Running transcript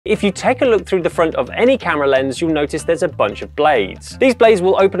If you take a look through the front of any camera lens, you'll notice there's a bunch of blades. These blades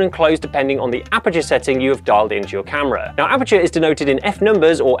will open and close depending on the aperture setting you have dialed into your camera. Now, aperture is denoted in f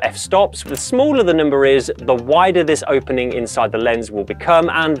numbers or f stops. The smaller the number is, the wider this opening inside the lens will become,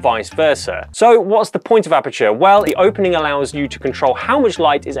 and vice versa. So what's the point of aperture? Well, the opening allows you to control how much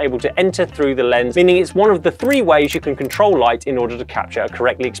light is able to enter through the lens, meaning it's one of the 3 ways you can control light in order to capture a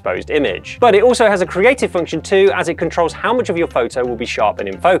correctly exposed image. But it also has a creative function too, as it controls how much of your photo will be sharp and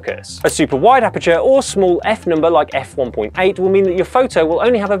in focus. A super wide aperture or small f number like f1.8 will mean that your photo will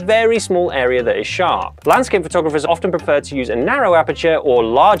only have a very small area that is sharp. Landscape photographers often prefer to use a narrow aperture or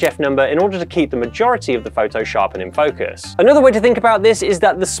large f number in order to keep the majority of the photo sharp and in focus. Another way to think about this is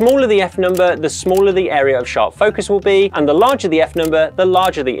that the smaller the f number, the smaller the area of sharp focus will be, and the larger the f number, the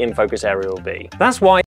larger the in focus area will be. That's why